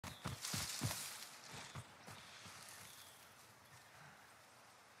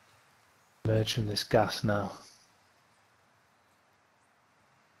emerge from this gas now.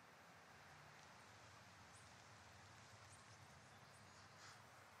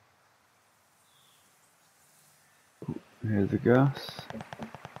 Here's the gas.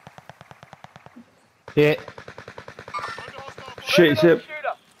 Yeah. Shit, shit.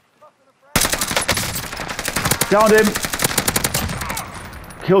 Downed him.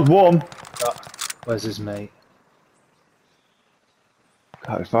 Killed one. Oh, where's his mate?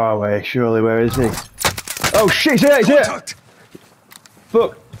 Quite far away, surely. Where is he? Oh shit, he's here, he's here!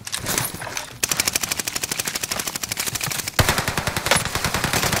 Fuck.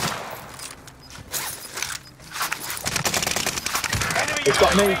 He's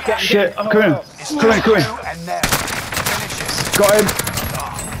got me. Shit, Oh. come in. Come in, come in. And now, finish Got him. it.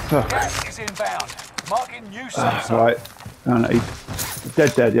 Fuck. Gas is inbound. Marking new safe zone. Right. Oh, no, he's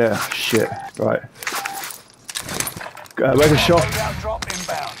dead, yeah. Shit. Right. Where's the shot? Loadout drop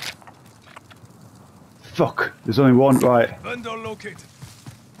inbound. Fuck. There's only one. Right. Vendor located.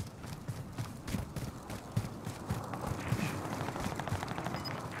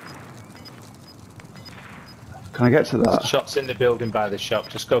 Can I get to that? Shots in the building by the shop.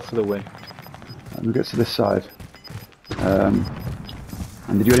 Just go for the win. Let me get to this side. And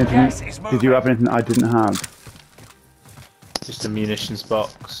did you Gas is anything? Did you have anything I didn't have? Just a munitions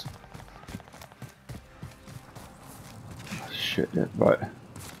box. Shit. Yeah. Right.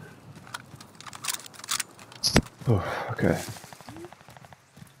 Oh, okay.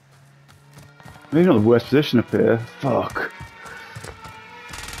 Maybe not the worst position up here. Fuck.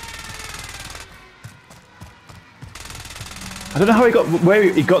 I don't know how he got where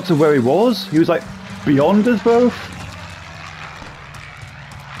he got to where he was. He was like beyond us both.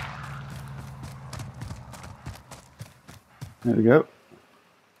 There we go.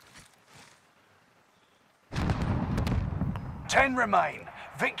 10 remain.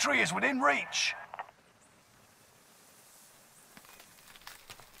 Victory is within reach.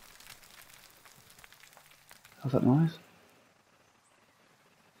 How's that noise?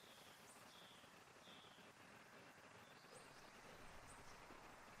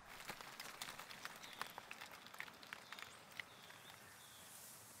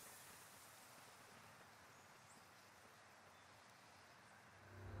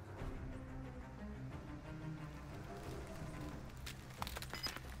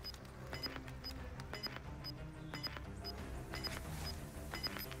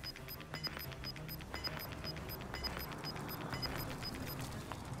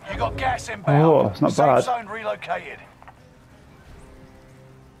 You got gas inbound. Oh, it's not bad. Safe zone relocated.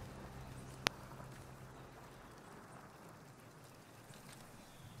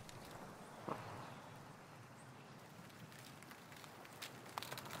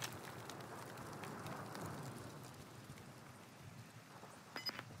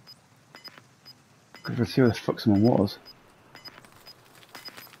 Good to see where the fuck someone was.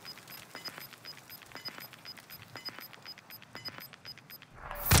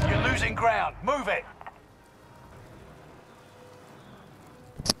 You're losing ground. Move it.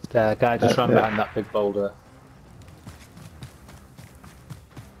 The guy just ran Yeah. behind that big boulder.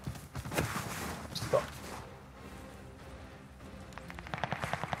 Stop.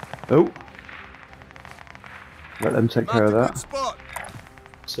 Oh. Let them take care of that. Spot.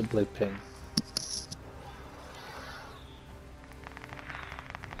 Simply ping.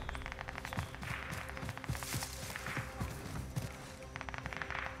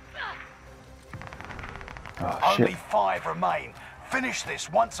 Oh Only shit. 5 remain. Finish this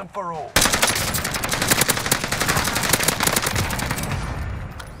once and for all.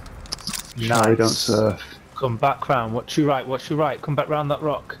 Charlie, don't surf. Come back round. Watch your right. Watch your right. Come back round that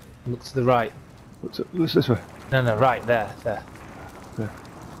rock. Look to the right. What's this way? No, no, right there. There. There.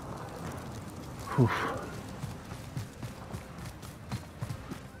 Whew.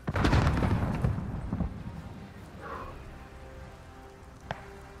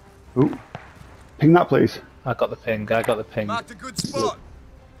 Ooh. Ping that, please. I got the ping. I got the ping. Marked a good spot.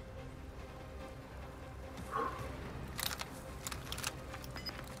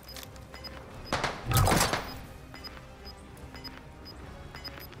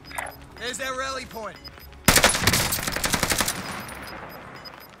 There's our rally point.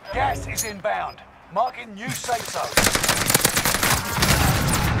 Gas is inbound. Marking new safe zone.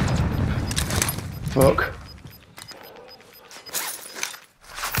 Fuck.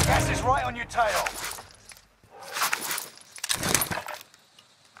 Gas is right on your tail.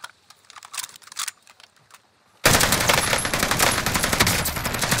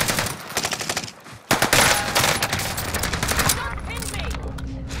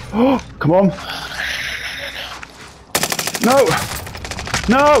 Oh, come on. No!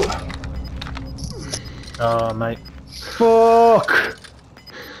 No! Oh, mate. Fuck!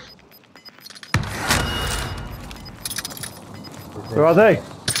 Where are they? Into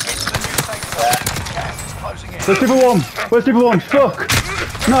the new safe zone. Gas is closing in. Where's people one? Where's people one? Fuck!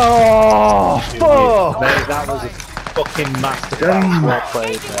 No! Fuck! Mate, that was a fucking masterclass. Well played,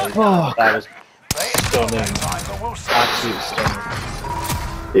 mate. Fuck! That was It's not that stunning. time, but we'll see. Absolutely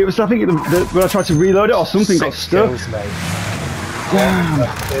stunning. It was, I think, when I tried to reload it or something got 6 stuck. kills, mate. Damn!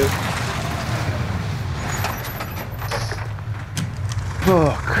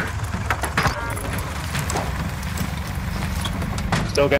 Fuck!